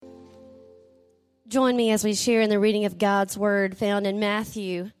Join me as we share in the reading of God's Word found in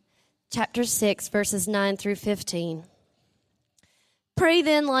Matthew chapter 6, verses 9 through 15. Pray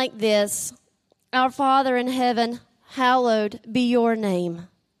then like this: Our Father in heaven, hallowed be your name.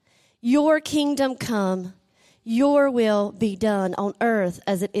 Your kingdom come, your will be done on earth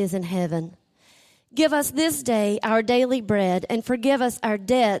as it is in heaven. Give us this day our daily bread, and forgive us our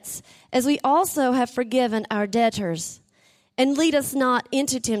debts as we also have forgiven our debtors. And lead us not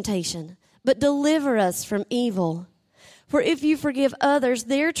into temptation, but deliver us from evil. For if you forgive others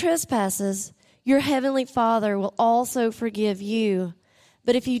their trespasses, your heavenly Father will also forgive you.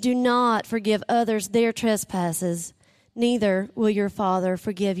 But if you do not forgive others their trespasses, neither will your Father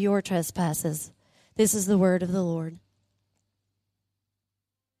forgive your trespasses. This is the word of the Lord.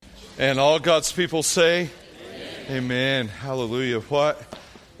 And all God's people say, Amen. Amen. Hallelujah. What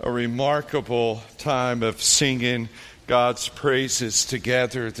a remarkable time of singing God's praises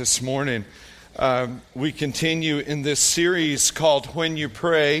together this morning. We continue in this series called When You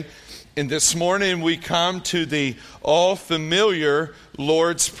Pray. And this morning we come to the all-familiar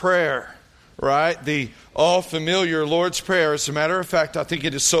Lord's Prayer, right? The all-familiar Lord's Prayer. As a matter of fact, I think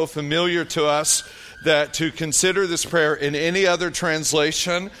it is so familiar to us that to consider this prayer in any other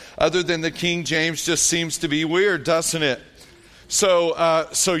translation other than the King James just seems to be weird, doesn't it?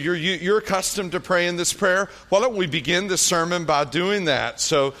 So you're accustomed to praying this prayer. Why don't we begin the sermon by doing that?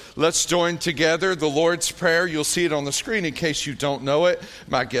 So let's join together the Lord's Prayer. You'll see it on the screen in case you don't know it.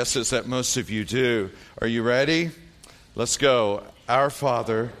 My guess is that most of you do. Are you ready? Let's go. Our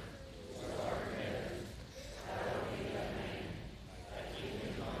Father,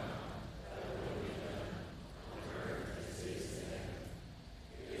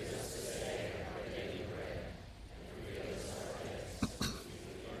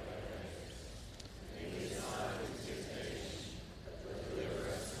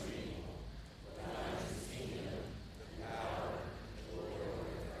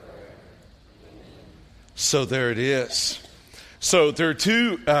 so there it is. So there are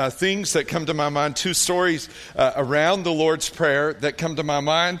two things that come to my mind, two stories around the Lord's Prayer that come to my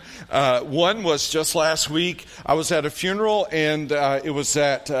mind. One was just last week. I was at a funeral, and it was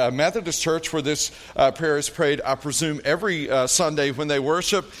at Methodist Church where this prayer is prayed, I presume, every Sunday when they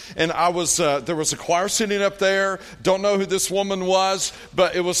worship. And there was a choir sitting up there. Don't know who this woman was,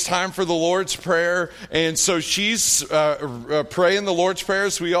 but it was time for the Lord's Prayer. And so she's praying the Lord's Prayer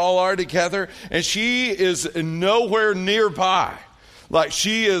as we all are together, and she is nowhere nearby. Like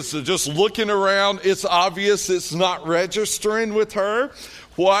she is just looking around. It's obvious it's not registering with her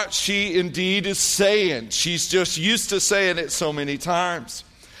what she indeed is saying. She's just used to saying it so many times.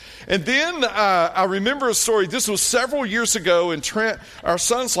 And then I remember a story. This was several years ago in Trent, our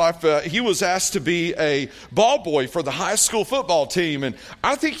son's life. He was asked to be a ball boy for the high school football team. And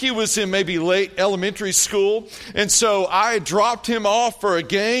I think he was in maybe late elementary school. And so I dropped him off for a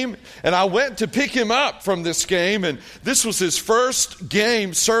game, and I went to pick him up from this game. And this was his first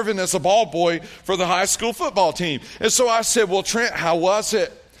game serving as a ball boy for the high school football team. And so I said, well, Trent, how was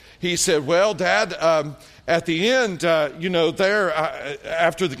it? He said, well, Dad, at the end, after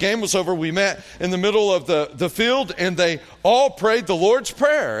the game was over, we met in the middle of the field, and they all prayed the Lord's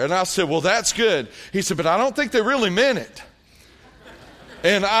Prayer. And I said, well, that's good. He said, but I don't think they really meant it.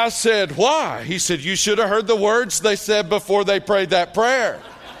 And I said, why? He said, you should have heard the words they said before they prayed that prayer.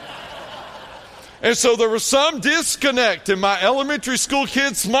 And so there was some disconnect in my elementary school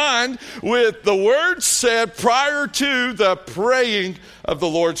kid's mind with the words said prior to the praying of the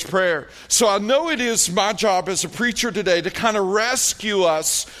Lord's Prayer. So I know it is my job as a preacher today to kind of rescue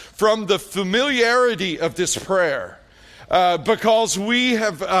us from the familiarity of this prayer. Because we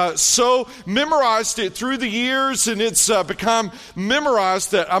have so memorized it through the years, and it's become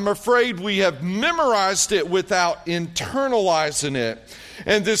memorized that I'm afraid we have memorized it without internalizing it.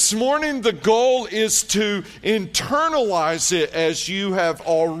 And this morning the goal is to internalize it as you have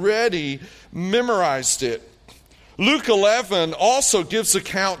already memorized it. Luke 11 also gives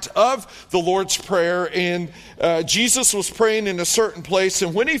account of the Lord's Prayer, and Jesus was praying in a certain place,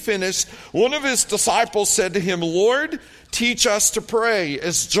 and when he finished, one of his disciples said to him, Lord, teach us to pray,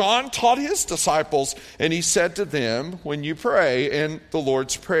 as John taught his disciples. And he said to them, when you pray, and the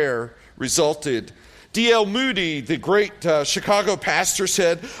Lord's Prayer resulted. D.L. Moody, the great Chicago pastor,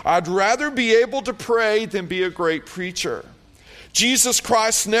 said, I'd rather be able to pray than be a great preacher. Jesus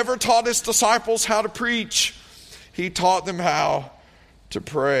Christ never taught his disciples how to preach. He taught them how to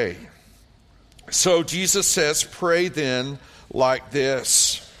pray. So Jesus says, pray then like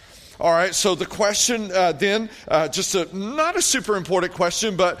this. All right, so the question not a super important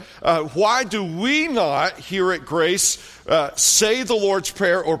question, but why do we not here at Grace say the Lord's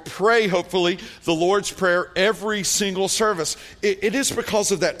Prayer or pray, hopefully, the Lord's Prayer every single service? It is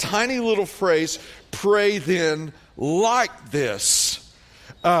because of that tiny little phrase, pray then like this.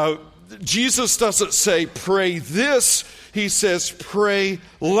 Jesus doesn't say pray this, he says pray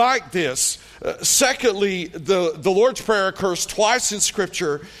like this. Secondly, the Lord's Prayer occurs twice in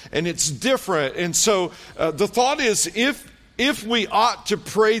Scripture, and it's different. And so the thought is, if we ought to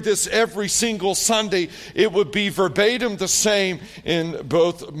pray this every single Sunday, it would be verbatim the same in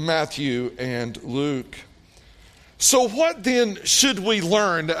both Matthew and Luke. So what then should we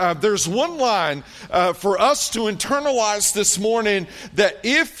learn? There's one line for us to internalize this morning that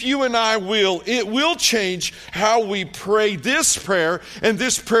if you and I will, it will change how we pray this prayer. And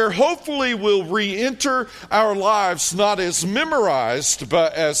this prayer hopefully will re-enter our lives, not as memorized,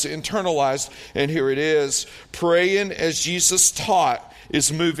 but as internalized. And here it is. Praying as Jesus taught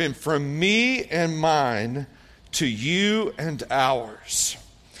is moving from me and mine to you and ours.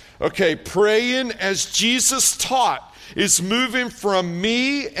 Okay, praying as Jesus taught is moving from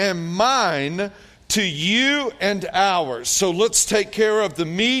me and mine to you and ours. So let's take care of the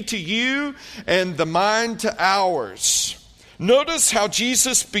me to you and the mine to ours. Notice how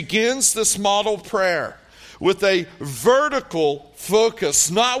Jesus begins this model prayer with a vertical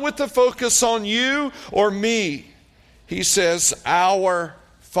focus, not with a focus on you or me. He says, our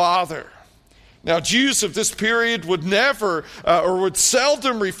Father. Now, Jews of this period would never or would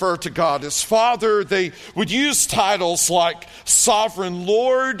seldom refer to God as Father. They would use titles like Sovereign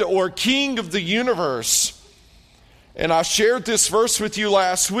Lord or King of the Universe. And I shared this verse with you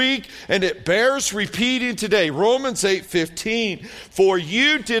last week, and it bears repeating today. Romans 8:15. For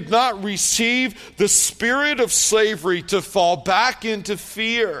you did not receive the spirit of slavery to fall back into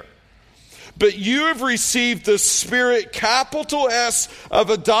fear, but you have received the Spirit, capital S, of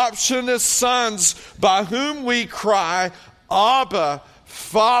adoption as sons, by whom we cry, Abba,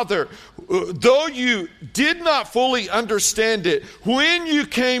 Father. Though you did not fully understand it, when you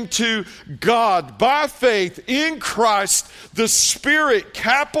came to God by faith in Christ, the Spirit,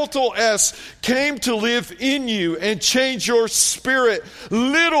 capital S, came to live in you and change your spirit,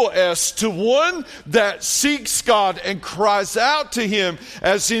 little s, to one that seeks God and cries out to Him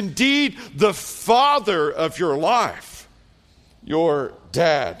as indeed the Father of your life, your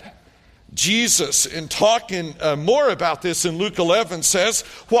dad. Jesus, in talking more about this in Luke 11, says,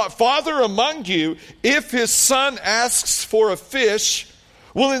 what father among you, if his son asks for a fish,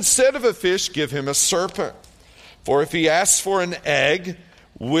 will instead of a fish give him a serpent? For if he asks for an egg,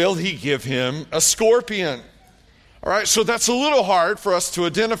 will he give him a scorpion? All right, so that's a little hard for us to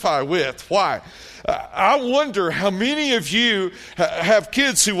identify with. Why? I wonder how many of you have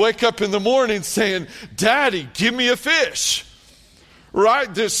kids who wake up in the morning saying, Daddy, give me a fish.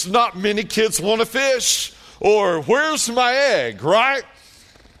 Right? There's not many kids want a fish. Or, where's my egg? Right?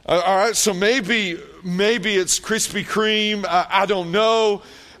 All right, so maybe it's Krispy Kreme. I don't know.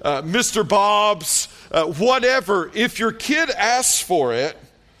 Mr. Bob's. Whatever. If your kid asks for it,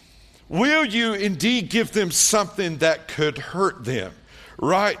 will you indeed give them something that could hurt them?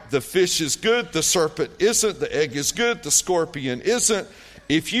 Right? The fish is good. The serpent isn't. The egg is good. The scorpion isn't.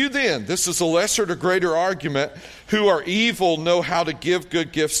 If you then, this is a lesser to greater argument, who are evil know how to give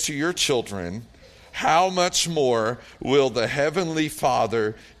good gifts to your children, how much more will the Heavenly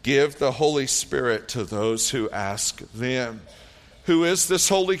Father give the Holy Spirit to those who ask them? Who is this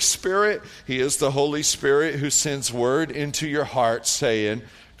Holy Spirit? He is the Holy Spirit who sends word into your heart saying,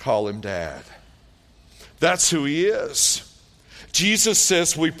 call him Dad. That's who he is. Jesus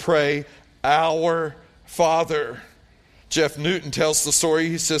says we pray, our Father. Jeff Newton tells the story.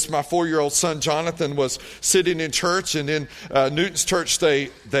 He says, my 4-year-old son Jonathan was sitting in church, and in Newton's church they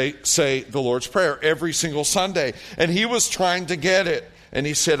say the Lord's Prayer every single Sunday. And he was trying to get it. And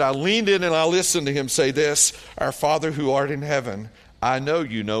he said, I leaned in and I listened to him say this, our Father who art in heaven, I know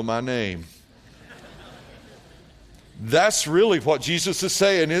you know my name. That's really what Jesus is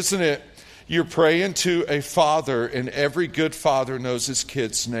saying, isn't it? You're praying to a father, and every good father knows his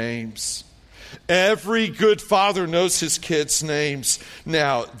kids' names. Every good father knows his kids' names.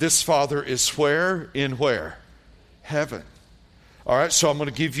 Now, this father is where? In where? Heaven. All right, so I'm going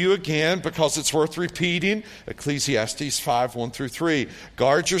to give you again, because it's worth repeating, Ecclesiastes 5:1-3.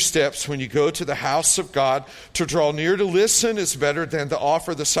 Guard your steps when you go to the house of God. To draw near to listen is better than to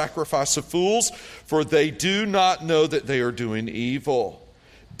offer the sacrifice of fools, for they do not know that they are doing evil.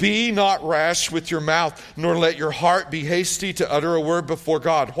 Be not rash with your mouth, nor let your heart be hasty to utter a word before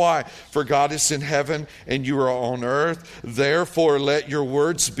God. Why? For God is in heaven, and you are on earth. Therefore let your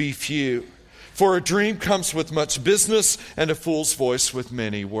words be few. For a dream comes with much business, and a fool's voice with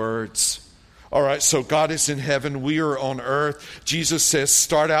many words. All right, so God is in heaven, we are on earth. Jesus says,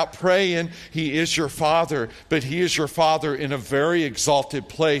 start out praying. He is your Father, but He is your Father in a very exalted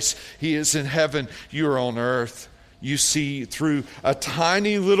place. He is in heaven, you are on earth. You see through a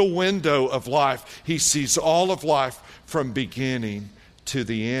tiny little window of life. He sees all of life from beginning to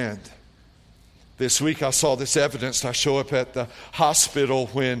the end. This week I saw this evidence. I show up at the hospital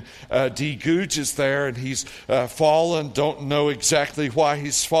when D. Googe is there, and he's fallen. Don't know exactly why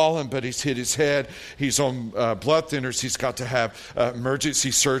he's fallen, but he's hit his head. He's on blood thinners. He's got to have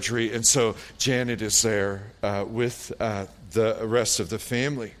emergency surgery. And so Janet is there with the rest of the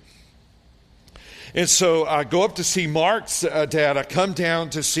family. And so I go up to see Mark's dad. I come down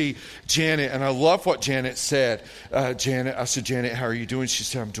to see Janet, and I love what Janet said. I said, Janet, how are you doing? She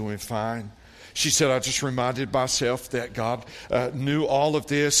said, I'm doing fine. She said, I just reminded myself that God knew all of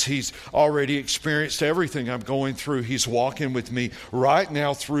this. He's already experienced everything I'm going through. He's walking with me right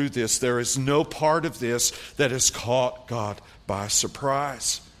now through this. There is no part of this that has caught God by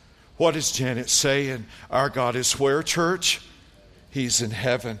surprise. What is Janet saying? Our God is where, church? He's in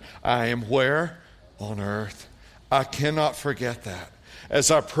heaven. I am where? On earth. I cannot forget that.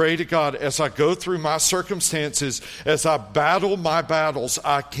 As I pray to God, as I go through my circumstances, as I battle my battles,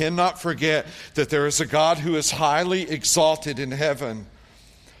 I cannot forget that there is a God who is highly exalted in heaven.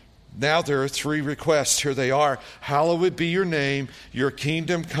 Now there are 3 requests. Here they are. Hallowed be your name, your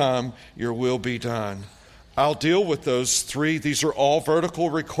kingdom come, your will be done. I'll deal with those 3. These are all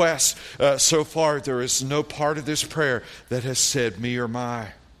vertical requests. So far, there is no part of this prayer that has said me or my.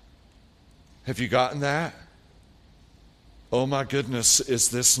 Have you gotten that? Oh my goodness, is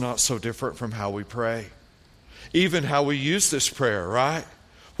this not so different from how we pray? Even how we use this prayer, right?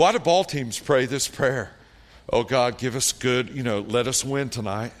 Why do ball teams pray this prayer? Oh God, give us good, let us win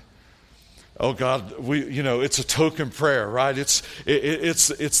tonight. Oh God, it's a token prayer, right? It's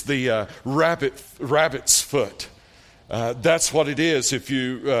the rabbit's foot. That's what it is. If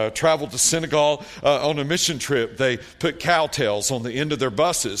you travel to Senegal on a mission trip, they put cowtails on the end of their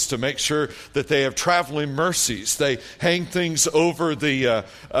buses to make sure that they have traveling mercies. They hang things over the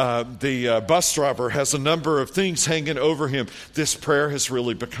bus driver has a number of things hanging over him. This prayer has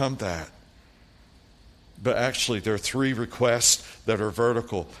really become that. But actually, there are 3 requests that are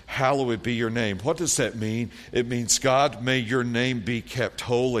vertical. Hallowed be your name. What does that mean? It means, God, may your name be kept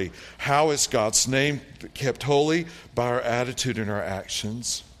holy. How is God's name kept holy? By our attitude and our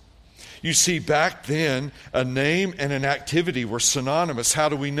actions. You see, back then, a name and an activity were synonymous. How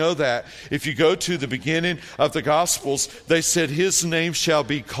do we know that? If you go to the beginning of the Gospels, they said, his name shall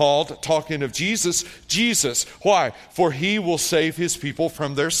be called, talking of Jesus, Jesus. Why? For he will save his people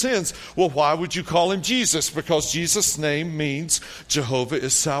from their sins. Well, why would you call him Jesus? Because Jesus' name means Jehovah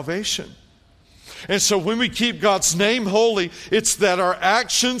is salvation. And so when we keep God's name holy, it's that our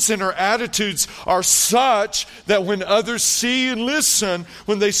actions and our attitudes are such that when others see and listen,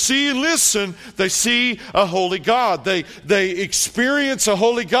 they see a holy God. They experience a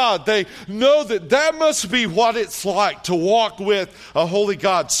holy God. They know that must be what it's like to walk with a holy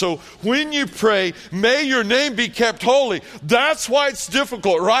God. So when you pray, may your name be kept holy. That's why it's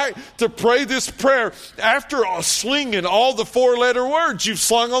difficult, right? To pray this prayer after slinging all the 4-letter words you've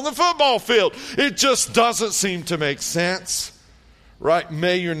slung on the football field. It just doesn't seem to make sense, right?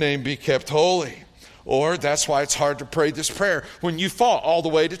 May your name be kept holy. Or that's why it's hard to pray this prayer when you fought all the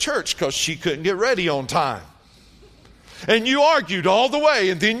way to church because she couldn't get ready on time. And you argued all the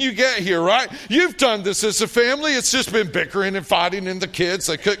way, and then you get here, right? You've done this as a family. It's just been bickering and fighting, and the kids,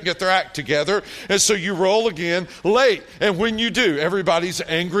 they couldn't get their act together. And so you roll again late. And when you do, everybody's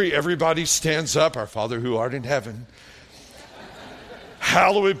angry. Everybody stands up. Our Father who art in heaven,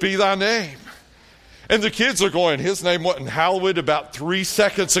 hallowed be thy name. And the kids are going, his name wasn't hallowed about 3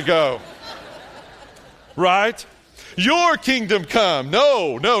 seconds ago. Right? Your kingdom come.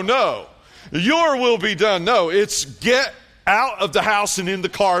 No. Your will be done. No, it's get out of the house and in the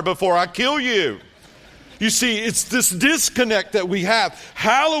car before I kill you. You see, it's this disconnect that we have.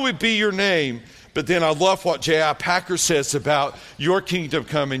 Hallowed be your name. But then I love what J.I. Packer says about your kingdom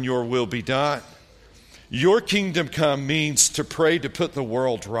come and your will be done. Your kingdom come means to pray to put the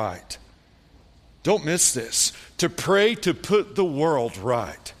world right. Don't miss this. To pray to put the world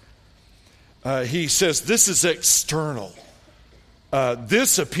right. He says this is external.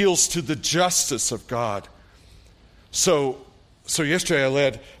 This appeals to the justice of God. So yesterday I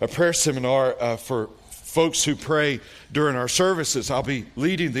led a prayer seminar for folks who pray during our services. I'll be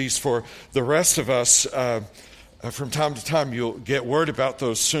leading these for the rest of us. From time to time, you'll get word about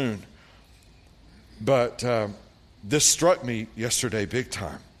those soon. But this struck me yesterday big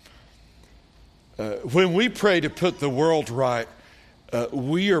time. When we pray to put the world right,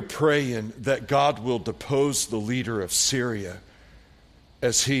 we are praying that God will depose the leader of Syria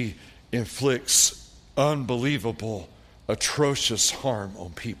as he inflicts unbelievable, atrocious harm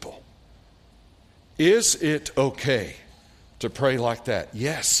on people. Is it okay to pray like that?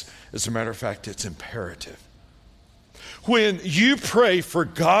 Yes. As a matter of fact, it's imperative. When you pray for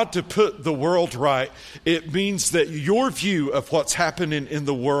God to put the world right, it means that your view of what's happening in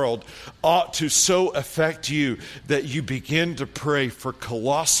the world ought to so affect you that you begin to pray for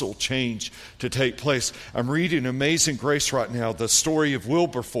colossal change to take place. I'm reading Amazing Grace right now, the story of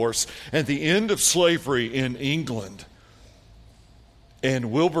Wilberforce and the end of slavery in England.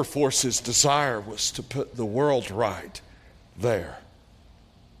 And Wilberforce's desire was to put the world right there.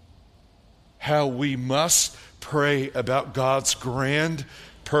 How we must pray about God's grand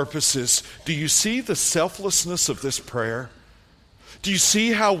purposes. Do you see the selflessness of this prayer? Do you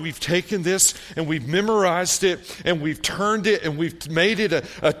see how we've taken this and we've memorized it and we've turned it and we've made it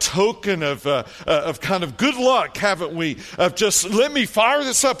a token of kind of good luck, haven't we? Of just, let me fire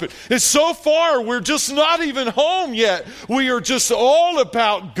this up. And so far, we're just not even home yet. We are just all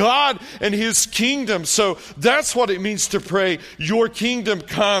about God and His kingdom. So that's what it means to pray, your kingdom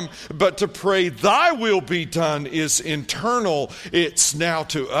come. But to pray, thy will be done is internal. It's now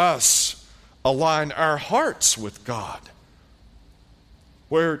to us. Align our hearts with God.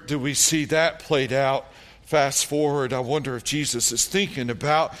 Where do we see that played out? Fast forward, I wonder if Jesus is thinking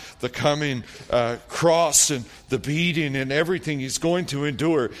about the coming cross and the beating and everything He's going to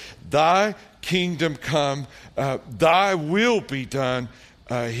endure. Thy kingdom come, thy will be done.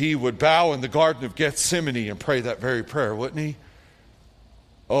 He would bow in the Garden of Gethsemane and pray that very prayer, wouldn't he?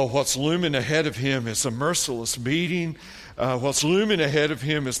 Oh, what's looming ahead of him is a merciless beating. What's looming ahead of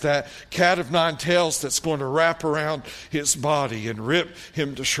him is that cat of nine tails that's going to wrap around his body and rip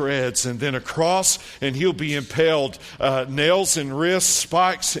him to shreds. And then a cross, and he'll be impaled. Nails in wrists,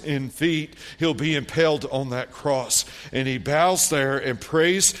 spikes in feet. He'll be impaled on that cross. And he bows there and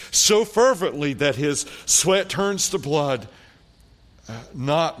prays so fervently that his sweat turns to blood.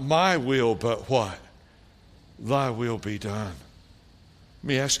 Not my will, but what? Thy will be done. Let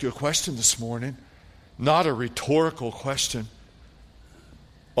me ask you a question this morning. Not a rhetorical question,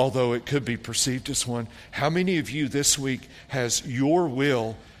 although it could be perceived as one. How many of you this week has your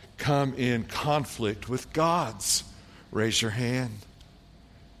will come in conflict with God's? Raise your hand.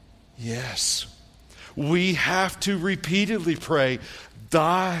 Yes. We have to repeatedly pray,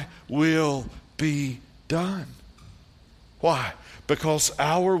 thy will be done. Why? Because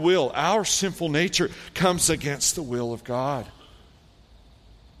our will, our sinful nature comes against the will of God.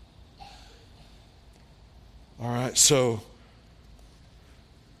 All right, so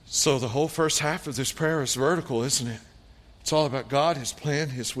the whole first half of this prayer is vertical, isn't it? It's all about God, His plan,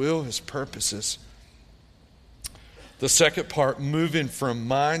 His will, His purposes. The second part, moving from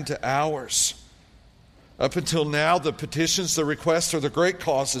mine to ours. Up until now, the petitions, the requests are the great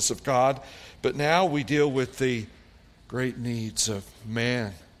causes of God, but now we deal with the great needs of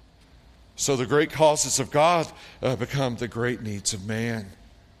man. So the great causes of God become the great needs of man.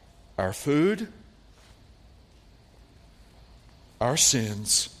 Our food, our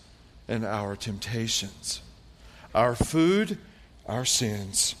sins, and our temptations. Our food, our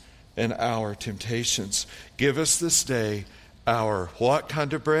sins, and our temptations. Give us this day our what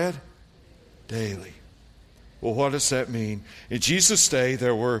kind of bread? Daily. Well, what does that mean? In Jesus' day,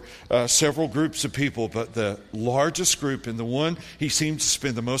 there were several groups of people, but the largest group, and the one he seemed to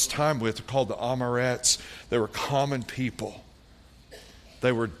spend the most time with, called the Amorettes. They were common people.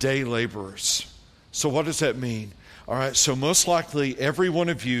 They were day laborers. So what does that mean? All right, so most likely every one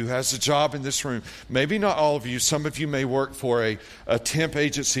of you has a job in this room. Maybe not all of you. Some of you may work for a temp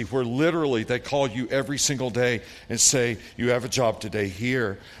agency where literally they call you every single day and say, you have a job today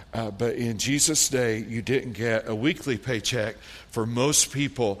here. But in Jesus' day, you didn't get a weekly paycheck. For most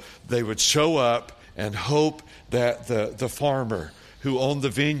people, they would show up and hope that the farmer who owned the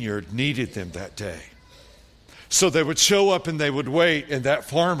vineyard needed them that day. So they would show up and they would wait, and that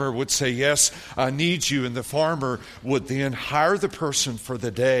farmer would say, yes, I need you. And the farmer would then hire the person for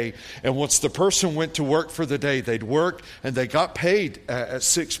the day. And once the person went to work for the day, they'd work and they got paid at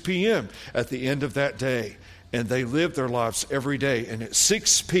 6 p.m. at the end of that day. And they lived their lives every day. And at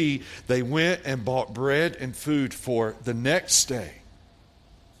 6 p.m., they went and bought bread and food for the next day.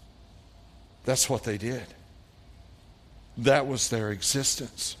 That's what they did. That was their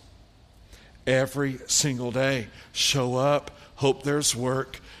existence. Every single day. Show up. Hope there's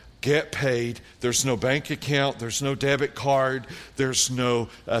work. Get paid. There's no bank account. There's no debit card. There's no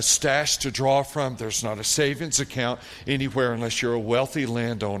stash to draw from. There's not a savings account anywhere unless you're a wealthy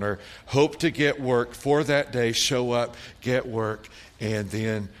landowner. Hope to get work for that day. Show up, get work, and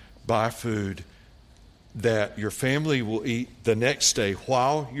then buy food that your family will eat the next day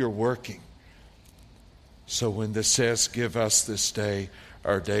while you're working. So when this says, give us this day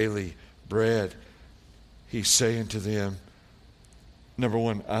our daily bread, he's saying to them, number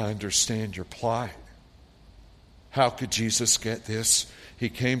one, I understand your plight. How could Jesus get this? He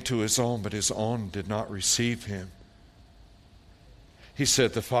came to his own, but his own did not receive him. He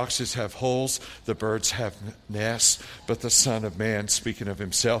said, the foxes have holes, the birds have nests, but the Son of Man, speaking of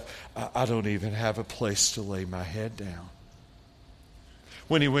himself, I don't even have a place to lay my head down.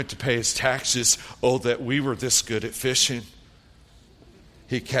 When he went to pay his taxes, oh, that we were this good at fishing.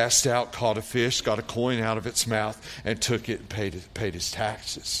 He cast out, caught a fish, got a coin out of its mouth, and took it and paid his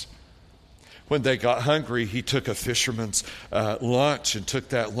taxes. When they got hungry, he took a fisherman's lunch and took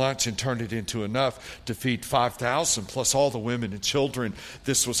that lunch and turned it into enough to feed 5,000 plus all the women and children.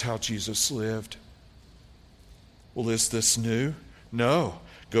 This was how Jesus lived. Well, is this new? No.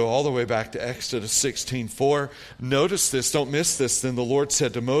 Go all the way back to Exodus 16:4. Notice this, don't miss this. Then the Lord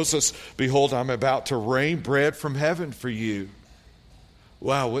said to Moses, behold, I'm about to rain bread from heaven for you.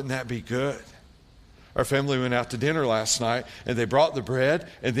 Wow, wouldn't that be good? Our family went out to dinner last night, and they brought the bread,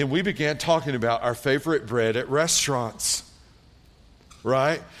 and then we began talking about our favorite bread at restaurants.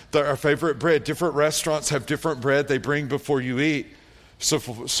 Right? Our favorite bread. Different restaurants have different bread they bring before you eat. So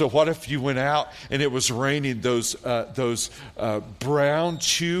what if you went out and it was raining those brown,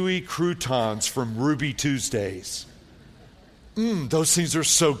 chewy croutons from Ruby Tuesdays? Those things are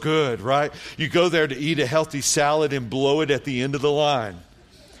so good, right? You go there to eat a healthy salad and blow it at the end of the line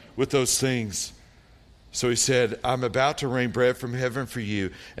with those things. So he said, I'm about to rain bread from heaven for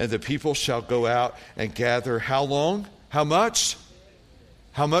you, and the people shall go out and gather how long? How much?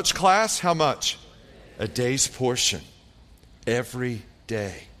 How much, class? How much? A day's portion every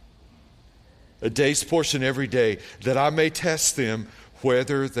day. A day's portion every day, that I may test them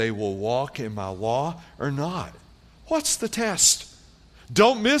whether they will walk in my law or not. What's the test?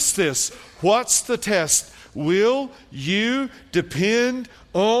 Don't miss this. What's the test? Will you depend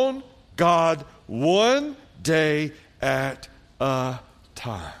on God one day at a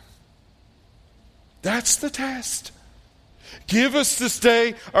time? That's the test. Give us this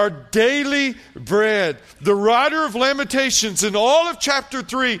day our daily bread. The writer of Lamentations in all of chapter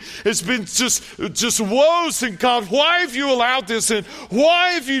 3 has been just woes, and God, why have you allowed this? And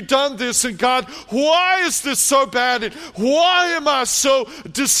why have you done this? And God, why is this so bad? And why am I so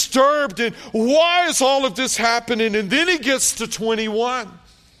disturbed? And why is all of this happening? And then he gets to 21.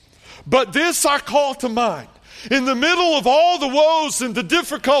 But this I call to mind. In the middle of all the woes and the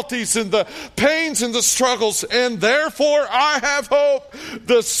difficulties and the pains and the struggles, and therefore I have hope.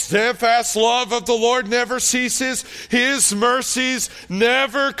 The steadfast love of the Lord never ceases. His mercies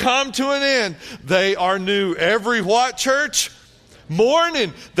never come to an end. They are new every what, church?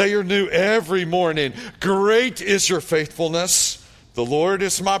 Morning. They are new every morning. Great is your faithfulness. The Lord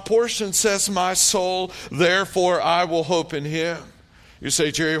is my portion, says my soul. Therefore I will hope in him. You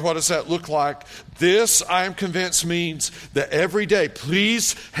say, Jerry, what does that look like? This, I am convinced, means that every day,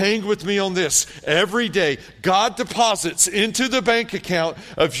 please hang with me on this. Every day, God deposits into the bank account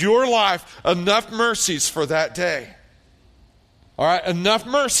of your life enough mercies for that day. All right, enough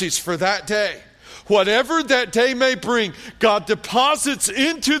mercies for that day. Whatever that day may bring, God deposits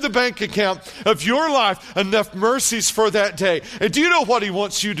into the bank account of your life enough mercies for that day. And do you know what he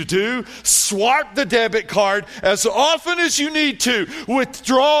wants you to do? Swipe the debit card as often as you need to.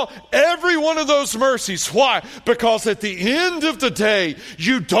 Withdraw every one of those mercies. Why? Because at the end of the day,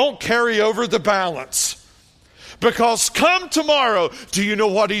 you don't carry over the balance. Because come tomorrow, do you know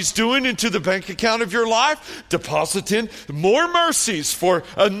what he's doing into the bank account of your life? Depositing more mercies for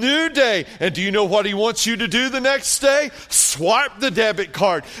a new day. And do you know what he wants you to do the next day? Swipe the debit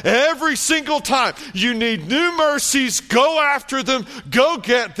card. Every single time you need new mercies, go after them, go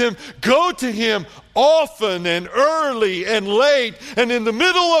get them, go to him often and early and late and in the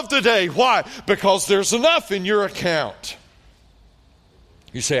middle of the day. Why? Because there's enough in your account.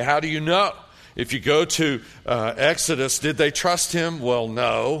 You say, how do you know? If you go to Exodus, did they trust him? Well,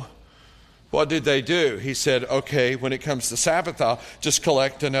 no. What did they do? He said, okay, when it comes to Sabbath, I'll just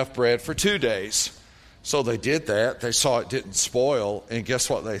collect enough bread for 2 days. So they did that. They saw it didn't spoil. And guess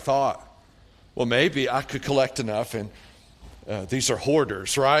what they thought? Well, maybe I could collect enough, and these are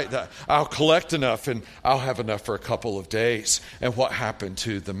hoarders, right? I'll collect enough and I'll have enough for a couple of days. And what happened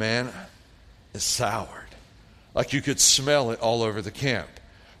to the manna? is soured. Like you could smell it all over the camp.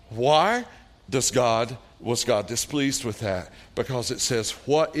 Why was God displeased with that? Because it says,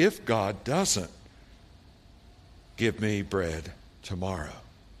 what if God doesn't give me bread tomorrow?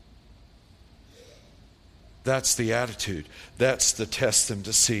 That's the attitude. That's the test them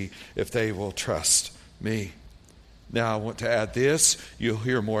to see if they will trust me. Now I want to add this. You'll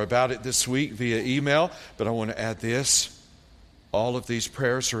hear more about it this week via email, but I want to add this. All of these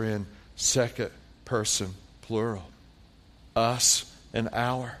prayers are in second person plural. Us and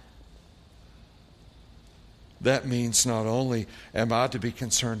our. That means not only am I to be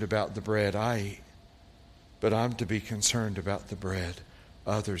concerned about the bread I eat, but I'm to be concerned about the bread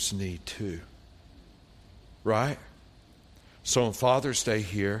others need too. Right? So on Father's Day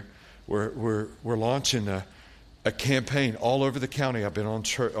here, we're launching a campaign all over the county. I've been on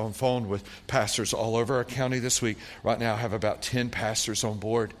phone with pastors all over our county this week. Right now I have about 10 pastors on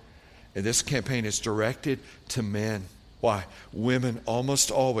board. And this campaign is directed to men. Why? Women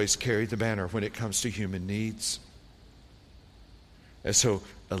almost always carry the banner when it comes to human needs. And so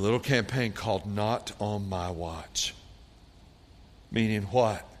a little campaign called Not on My Watch. Meaning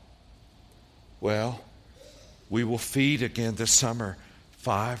what? Well, we will feed again this summer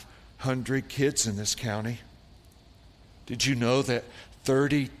 500 kids in this county. Did you know that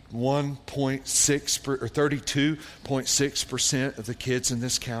 32.6% of the kids in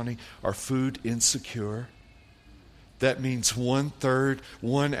this county are food insecure? That means 1/3,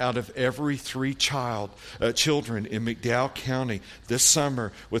 1 out of every 3 children in McDowell County this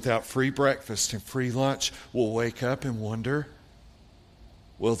summer without free breakfast and free lunch will wake up and wonder,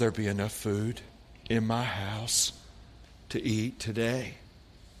 will there be enough food in my house to eat today?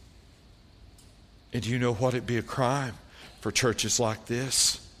 And do you know what? It'd be a crime for churches like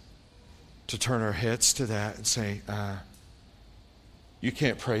this to turn our heads to that and say, you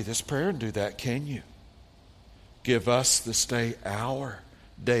can't pray this prayer and do that, can you? Give us this day our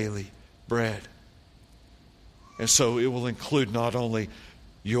daily bread. And so it will include not only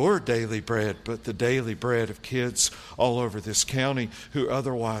your daily bread, but the daily bread of kids all over this county who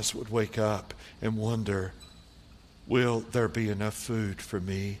otherwise would wake up and wonder, will there be enough food for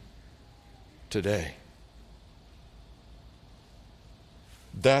me today?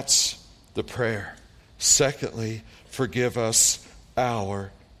 That's the prayer. Secondly, forgive us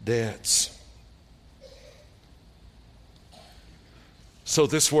our debts. So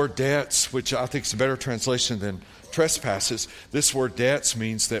this word debts, which I think is a better translation than trespasses, this word debts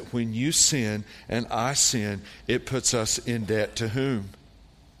means that when you sin and I sin, it puts us in debt to whom?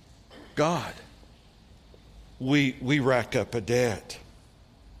 God. We rack up a debt.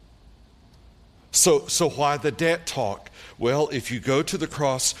 So why the debt talk? Well, if you go to the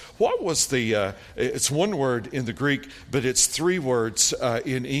cross, what was it's one word in the Greek, but it's 3 words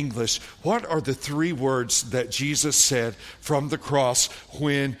in English. What are the 3 words that Jesus said from the cross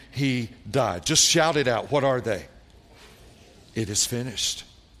when he died? Just shout it out. What are they? It is finished.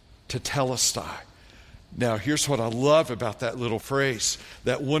 Tetelestai. Now, here's what I love about that little phrase,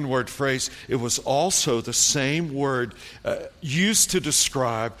 that one-word phrase. It was also the same word used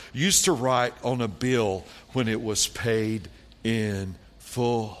to write on a bill when it was paid in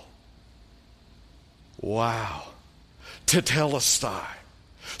full. Wow. Tetelestai.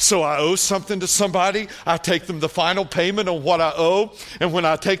 So I owe something to somebody, I take them the final payment on what I owe, and when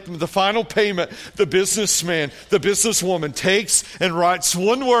I take them the final payment, the businessman, the businesswoman takes and writes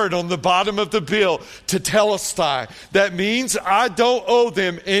one word on the bottom of the bill, tetelestai. That means I don't owe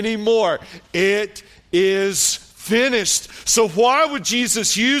them anymore. It is finished. So why would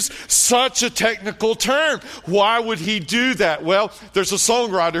Jesus use such a technical term? Why would he do that? Well, there's a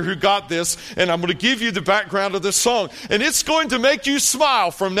songwriter who got this, and I'm going to give you the background of this song. And it's going to make you smile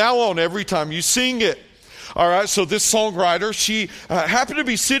from now on every time you sing it. All right, so this songwriter, she happened to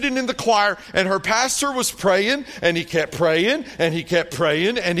be sitting in the choir, and her pastor was praying, and he kept praying, and he kept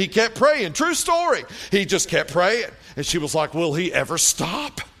praying, and he kept praying. True story. He just kept praying. And she was like, will he ever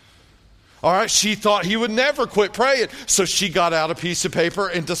stop? All right, she thought he would never quit praying. So she got out a piece of paper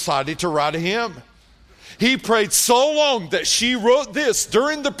and decided to write a hymn. He prayed so long that she wrote this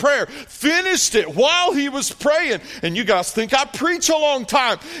during the prayer, finished it while he was praying. And you guys think I preach a long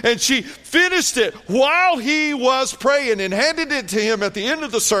time. And she finished it while he was praying and handed it to him at the end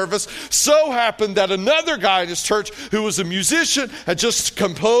of the service. So happened that another guy in his church who was a musician had just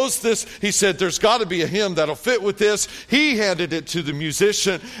composed this. He said, there's got to be a hymn that'll fit with this. He handed it to the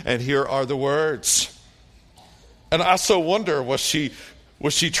musician, and here are the words. And I so wonder, was she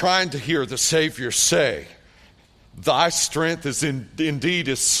trying to hear the Savior say, thy strength is indeed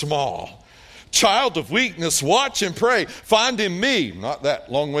is small. Child of weakness, watch and pray. Find in me, not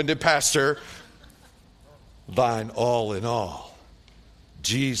that long-winded pastor, thine all in all.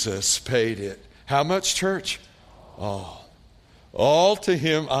 Jesus paid it. How much, church? All. All to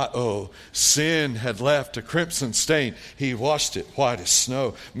him I owe. Sin had left a crimson stain. He washed it white as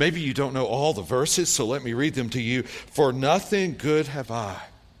snow. Maybe you don't know all the verses, so let me read them to you. For nothing good have I,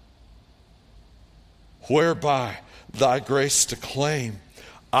 whereby thy grace to claim.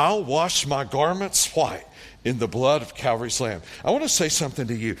 I'll wash my garments white in the blood of Calvary's Lamb. I want to say something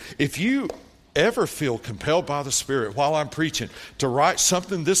to you. If you ever feel compelled by the Spirit while I'm preaching to write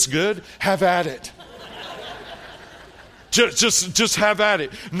something this good, have at it. Just have at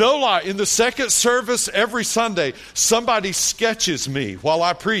it. No lie. In the second service every Sunday, somebody sketches me while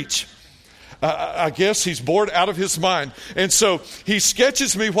I preach. I guess he's bored out of his mind. And so he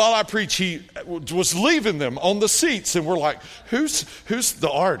sketches me while I preach. He was leaving them on the seats. And we're like, who's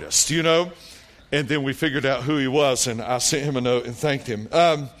the artist, you know? And then we figured out who he was. And I sent him a note and thanked him.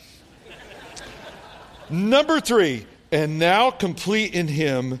 Number 3, and now complete in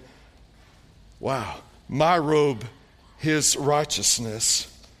him, wow, my robe, his righteousness,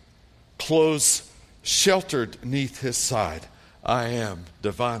 clothes sheltered neath his side. I am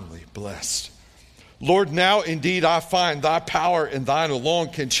divinely blessed. Lord, now indeed I find thy power and thine alone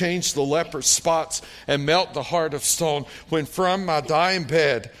can change the leper's spots and melt the heart of stone. When from my dying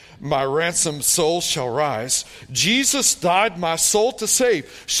bed my ransomed soul shall rise, Jesus died my soul to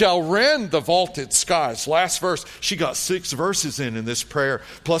save, shall rend the vaulted skies. Last verse, she got 6 verses in this prayer,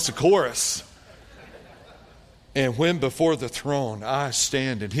 plus a chorus. And when before the throne I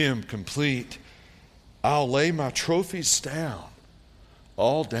stand in him complete, I'll lay my trophies down,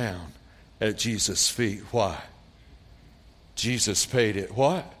 all down at Jesus' feet. Why? Jesus paid it.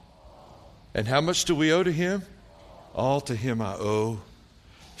 What? And how much do we owe to him? All to him I owe.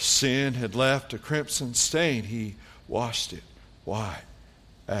 Sin had left a crimson stain. He washed it white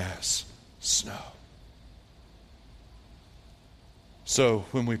as snow. So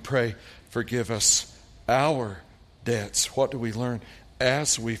when we pray, forgive us our debts, what do we learn?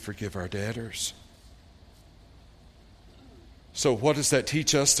 As we forgive our debtors. So what does that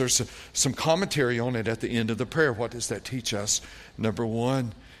teach us? There's some commentary on it at the end of the prayer. What does that teach us? Number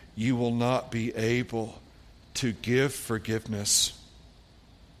 1, you will not be able to give forgiveness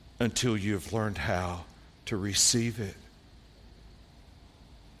until you have learned how to receive it.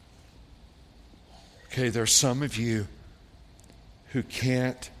 Okay, there's some of you who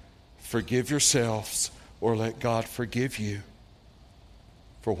can't forgive yourselves or let God forgive you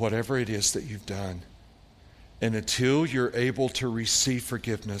for whatever it is that you've done. And until you're able to receive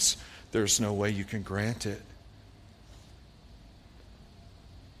forgiveness, there's no way you can grant it.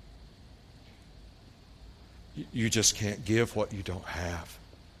 You just can't give what you don't have.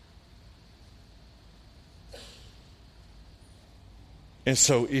 And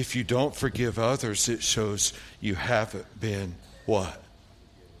so if you don't forgive others, it shows you haven't been what?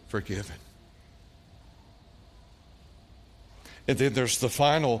 Forgiven. And then there's the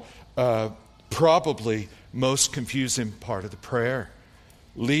final, probably most confusing part of the prayer.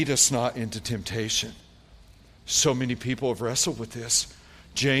 Lead us not into temptation. So many people have wrestled with this.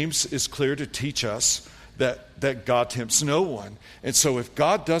 James is clear to teach us that God tempts no one. And so if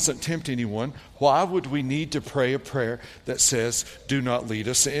God doesn't tempt anyone, why would we need to pray a prayer that says, do not lead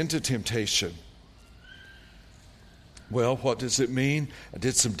us into temptation? Well, what does it mean? I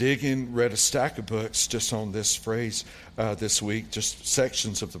did some digging, read a stack of books just on this phrase this week, just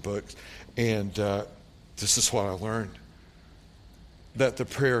sections of the book. And this is what I learned. That the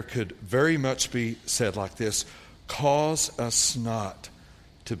prayer could very much be said like this: cause us not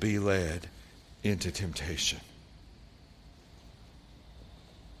to be led into temptation.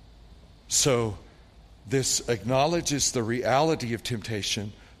 So this acknowledges the reality of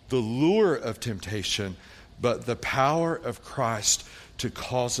temptation, the lure of temptation, but the power of Christ to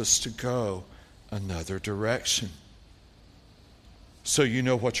cause us to go another direction. So you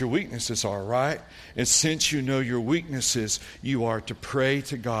know what your weaknesses are, right? And since you know your weaknesses, you are to pray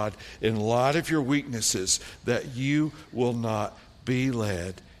to God in light of your weaknesses that you will not be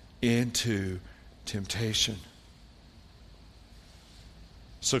led into temptation.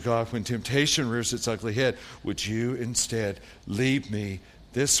 So God, when temptation rears its ugly head, would you instead lead me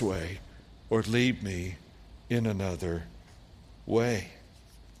this way or lead me in another way?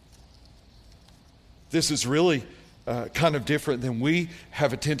 This is really kind of different than we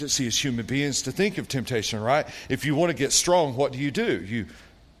have a tendency as human beings to think of temptation, right? If you want to get strong, what do?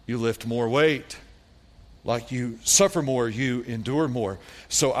 You lift more weight. Like you suffer more, you endure more.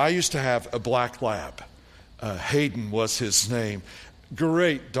 So I used to have a black lab. Hayden was his name.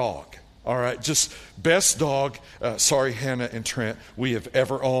 Great dog. All right, just best dog, sorry Hannah and Trent, we have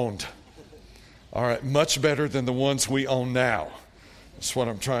ever owned. All right, much better than the ones we own now. That's what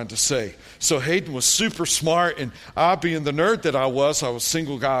I'm trying to say. So Hayden was super smart, and I, being the nerd that I was a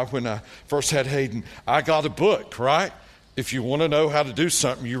single guy when I first had Hayden. I got a book, right? If you want to know how to do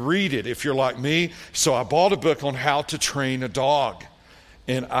something, you read it if you're like me. So I bought a book on how to train a dog.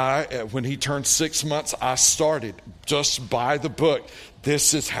 And when he turned 6 months, I started just by the book.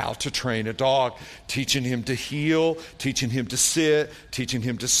 This is how to train a dog. Teaching him to heel, teaching him to sit, teaching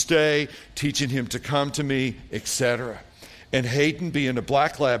him to stay, teaching him to come to me, etc. And Hayden, being a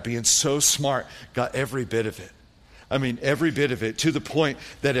black lab, being so smart, got every bit of it. I mean, every bit of it, to the point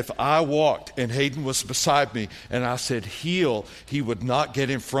that if I walked and Hayden was beside me and I said heel, he would not get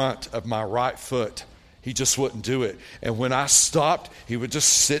in front of my right foot. He just wouldn't do it. And when I stopped, he would just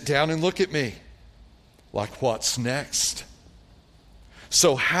sit down and look at me like, what's next?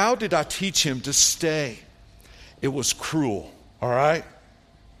 So how did I teach him to stay? It was cruel, all right?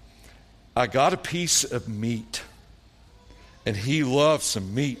 I got a piece of meat, and he loved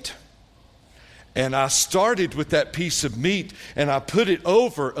some meat. And I started with that piece of meat, and I put it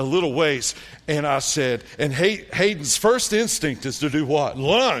over a little ways, and I said, and Hayden's first instinct is to do what?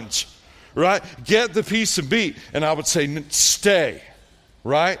 Lunge, right? Get the piece of meat, and I would say, stay,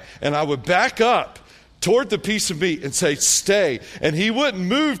 right? And I would back up toward the piece of meat and say, stay. And he wouldn't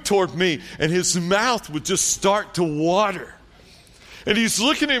move toward me, and his mouth would just start to water. And he's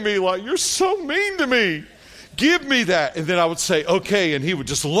looking at me like, you're so mean to me. Give me that. And then I would say, okay, and he would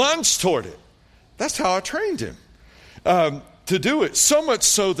just lunge toward it. That's how I trained him to do it. So much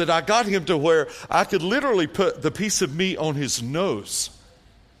so that I got him to where I could literally put the piece of meat on his nose.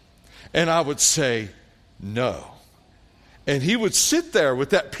 And I would say, no. And he would sit there with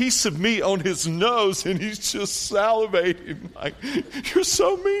that piece of meat on his nose, and he's just salivating like, you're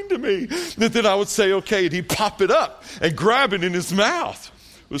so mean to me. And then I would say, okay, and he'd pop it up and grab it in his mouth.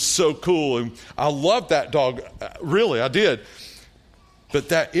 It was so cool. And I loved that dog. Really, I did. But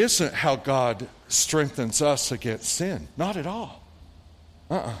that isn't how God strengthens us against sin. Not at all.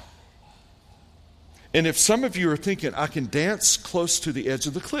 And if some of you are thinking, I can dance close to the edge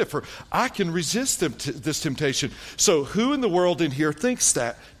of the cliff, or I can resist this temptation. So who in the world in here thinks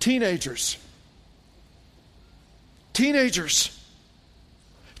that? Teenagers.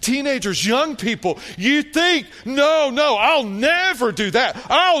 Teenagers, young people, you think, no, I'll never do that.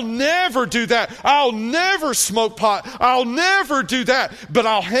 I'll never do that. I'll never smoke pot. I'll never do that. But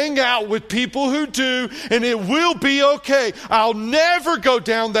I'll hang out with people who do, and it will be okay. I'll never go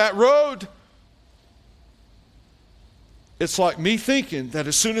down that road. It's like me thinking that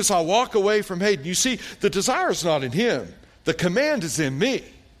as soon as I walk away from Hayden, you see, the desire is not in him. The command is in me.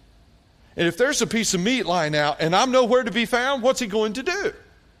 And if there's a piece of meat lying out and I'm nowhere to be found, what's he going to do?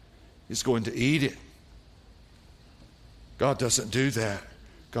 He's going to eat it. God doesn't do that.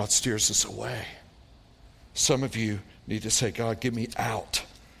 God steers us away. Some of you need to say, God, get me out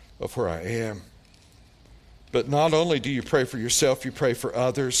of where I am. But not only do you pray for yourself, you pray for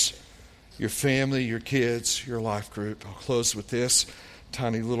others, your family, your kids, your life group. I'll close with this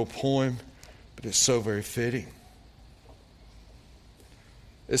tiny little poem, but it's so very fitting.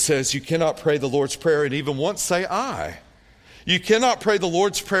 It says, you cannot pray the Lord's Prayer and even once say I. You cannot pray the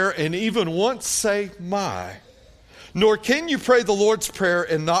Lord's Prayer and even once say my. Nor can you pray the Lord's Prayer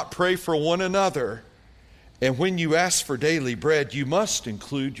and not pray for one another. And when you ask for daily bread, you must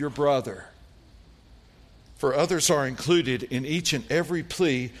include your brother. For others are included in each and every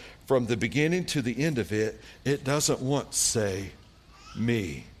plea from the beginning to the end of it. It doesn't once say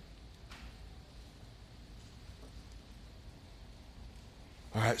me.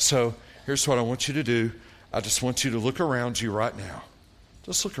 All right, so here's what I want you to do. I just want you to look around you right now.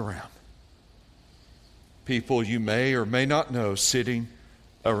 Just look around. People you may or may not know sitting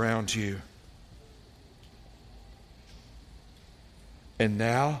around you. And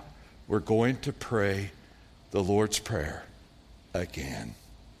now we're going to pray the Lord's Prayer again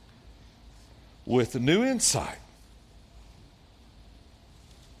with new insight.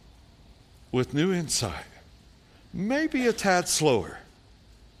 With new insight. Maybe a tad slower.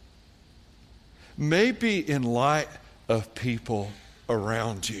 Maybe in light of people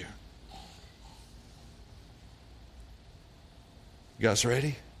around you. You guys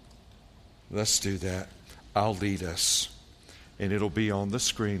ready? Let's do that. I'll lead us. And it'll be on the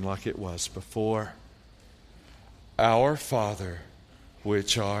screen like it was before. Our Father,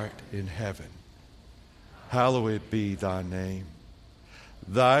 which art in heaven, hallowed be thy name.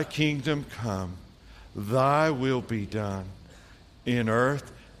 Thy kingdom come, thy will be done, in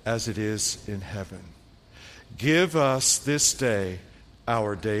earth as it is in heaven. Give us this day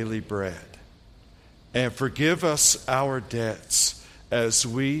our daily bread, and forgive us our debts as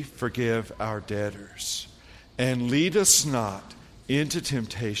we forgive our debtors. And lead us not into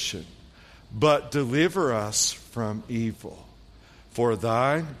temptation, but deliver us from evil. For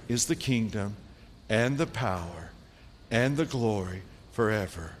thine is the kingdom and the power and the glory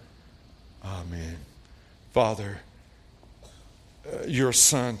forever. Amen. Father, your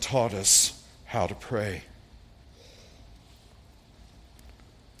Son taught us how to pray.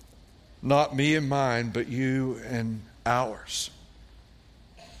 Not me and mine, but you and ours.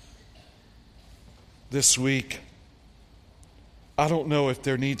 This week, I don't know if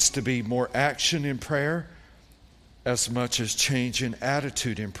there needs to be more action in prayer as much as change in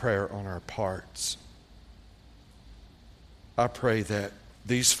attitude in prayer on our parts. I pray that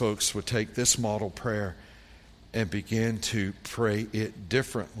these folks would take this model prayer and begin to pray it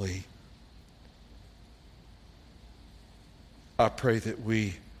differently. I pray that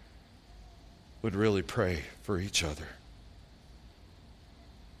we would really pray for each other,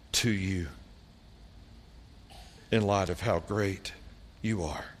 to you, in light of how great you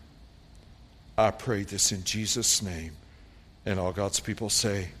are. I pray this in Jesus' name. And all God's people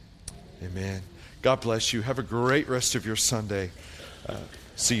say, amen. God bless you. Have a great rest of your Sunday.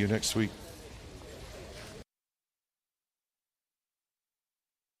 See you next week.